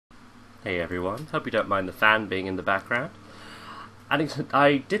Hey everyone, hope you don't mind the fan being in the background.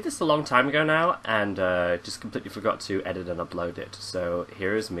 I did this a long time ago now, and just completely forgot to edit and upload it. So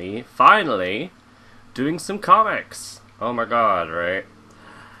here is me, finally, doing some comics! Oh my god, right?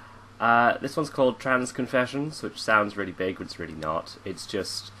 This one's called Trans Confessions, which sounds really big, but it's really not. It's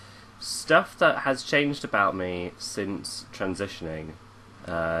just stuff that has changed about me since transitioning.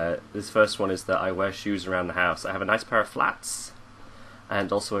 This first one is that I wear shoes around the house. I have a nice pair of flats,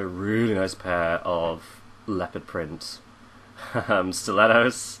 and also a really nice pair of leopard print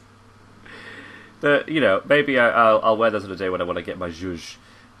stilettos. Maybe I'll wear those on a day when I want to get my zhuzh,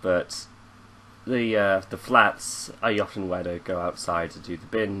 but the flats I often wear to go outside to do the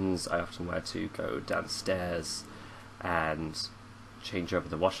bins. I often wear to go downstairs and change over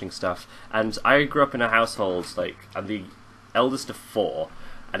the washing stuff. And I grew up in a household, I'm the eldest of four,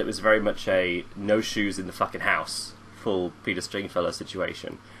 and it was very much a no shoes in the fucking house, full Peter Stringfellow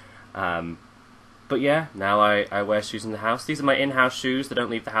situation. But yeah, now I wear shoes in the house. These are my in-house shoes. They don't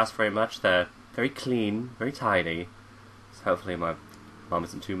leave the house very much. They're very clean, very tidy. So hopefully my mom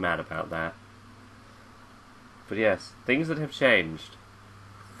isn't too mad about that. But yes, things that have changed.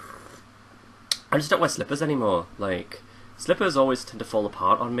 I just don't wear slippers anymore. Slippers always tend to fall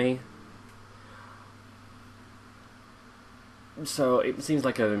apart on me. So it seems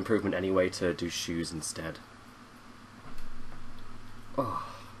like an improvement anyway to do shoes instead. Oh.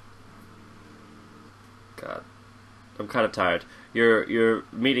 God. I'm kind of tired. You're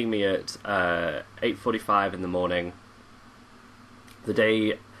meeting me at 8:45 in the morning. The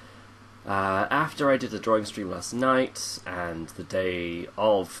day after I did a drawing stream last night, and the day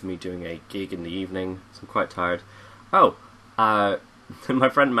of me doing a gig in the evening, so I'm quite tired. Oh, my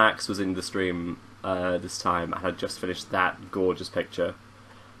friend Max was in the stream this time, and had just finished that gorgeous picture.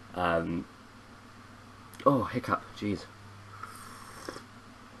 Oh, hiccup, jeez.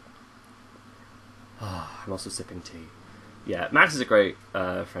 I'm also sipping tea. Yeah, Max is a great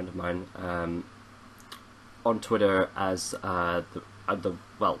friend of mine. On Twitter as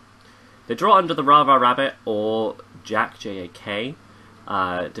they draw under the Rava Rabbit or Jack J-A-K.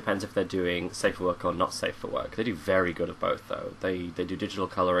 Depends if they're doing safe for work or not safe for work. They do very good at both, though. They do digital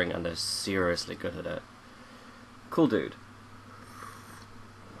colouring, and they're seriously good at it. Cool dude.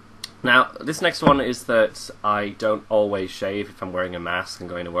 Now, this next one is that I don't always shave if I'm wearing a mask and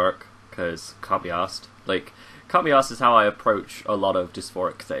going to work, because can't be arsed. Can't be arsed is how I approach a lot of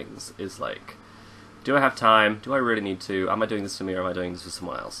dysphoric things, is do I have time? Do I really need to? Am I doing this for me, or am I doing this for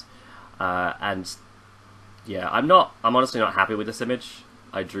someone else? And yeah, I'm honestly not happy with this image.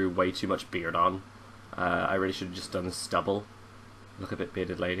 I drew way too much beard on. I really should have just done the stubble. Look a bit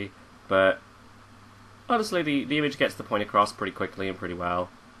bearded lady. But honestly, the image gets the point across pretty quickly and pretty well.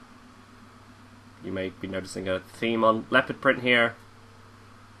 You may be noticing a theme on leopard print here.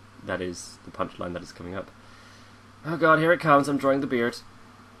 That is the punchline that is coming up. Oh god, here it comes, I'm drawing the beard.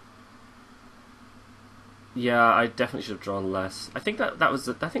 Yeah, I definitely should have drawn less. I think I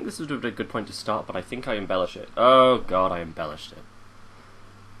think this would have been a good point to start, but I think I embellish it. Oh god, I embellished it.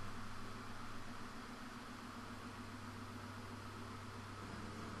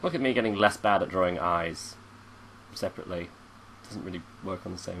 Look at me getting less bad at drawing eyes separately. Doesn't really work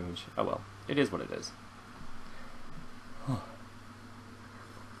on the same image. Oh well, it is what it is.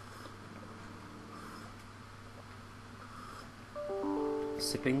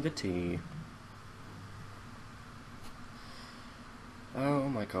 Sipping the tea. Oh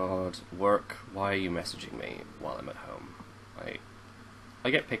my god, work, why are you messaging me while I'm at home? I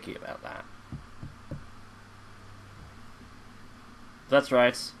get picky about that. That's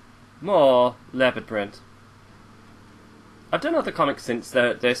right, more leopard print. I've done other comics since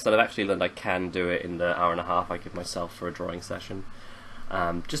this, and I've actually learned I can do it in the hour and a half I give myself for a drawing session.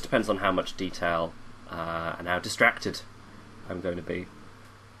 Just depends on how much detail and how distracted I'm going to be.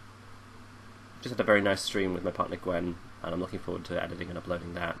 Just had a very nice stream with my partner Gwen, and I'm looking forward to editing and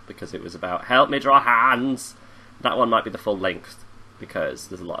uploading that, because it was about help me draw hands. That one might be the full length, because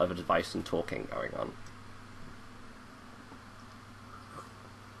there's a lot of advice and talking going on.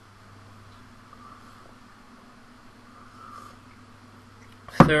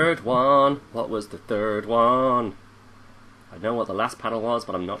 Third one. What was the third one? I know what the last panel was,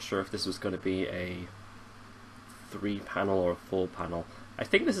 but I'm not sure if this was going to be a 3-panel or a 4-panel. I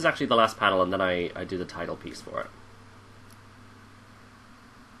think this is actually the last panel, and then I do the title piece for it.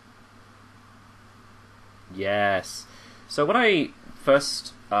 Yes. So when I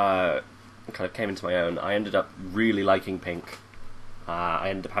first kind of came into my own, I ended up really liking pink. I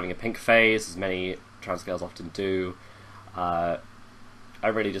ended up having a pink phase, as many trans girls often do. I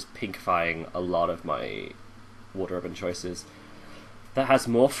really just pinkifying a lot of my wardrobe and choices. that has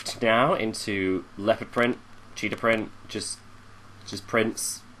morphed now into leopard print, cheetah print, just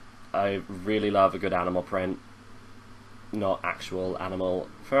prints. I really love a good animal print. Not actual animal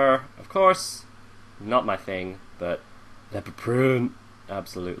fur, of course. Not my thing, but leopard print,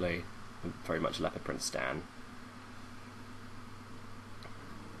 absolutely. I'm very much a leopard print stan.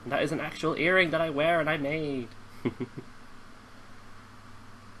 And that is an actual earring that I wear and I made.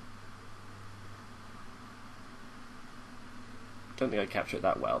 Don't think I capture it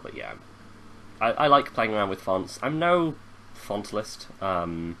that well, but yeah. I like playing around with fonts. I'm no fontlist.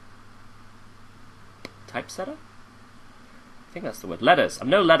 Typesetter? I think that's the word. Letters. I'm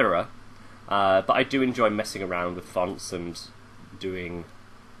no letterer, but I do enjoy messing around with fonts and doing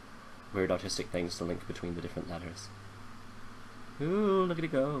weird artistic things to link between the different letters. Ooh, look at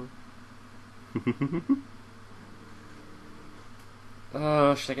it go.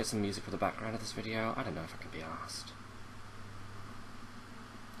 Oh, should I get some music for the background of this video? I don't know if I can be asked.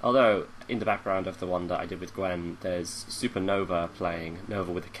 Although, in the background of the one that I did with Gwen, there's Supernova playing,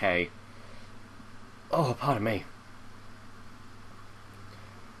 Nova with a K. Oh, pardon me.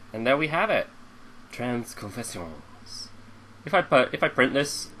 And there we have it. Trans Confessions. If I print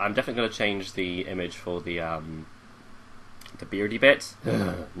this, I'm definitely going to change the image for the beardy bit.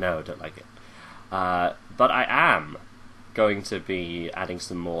 No, don't like it. But I am going to be adding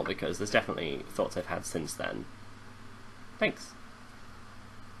some more because there's definitely thoughts I've had since then. Thanks.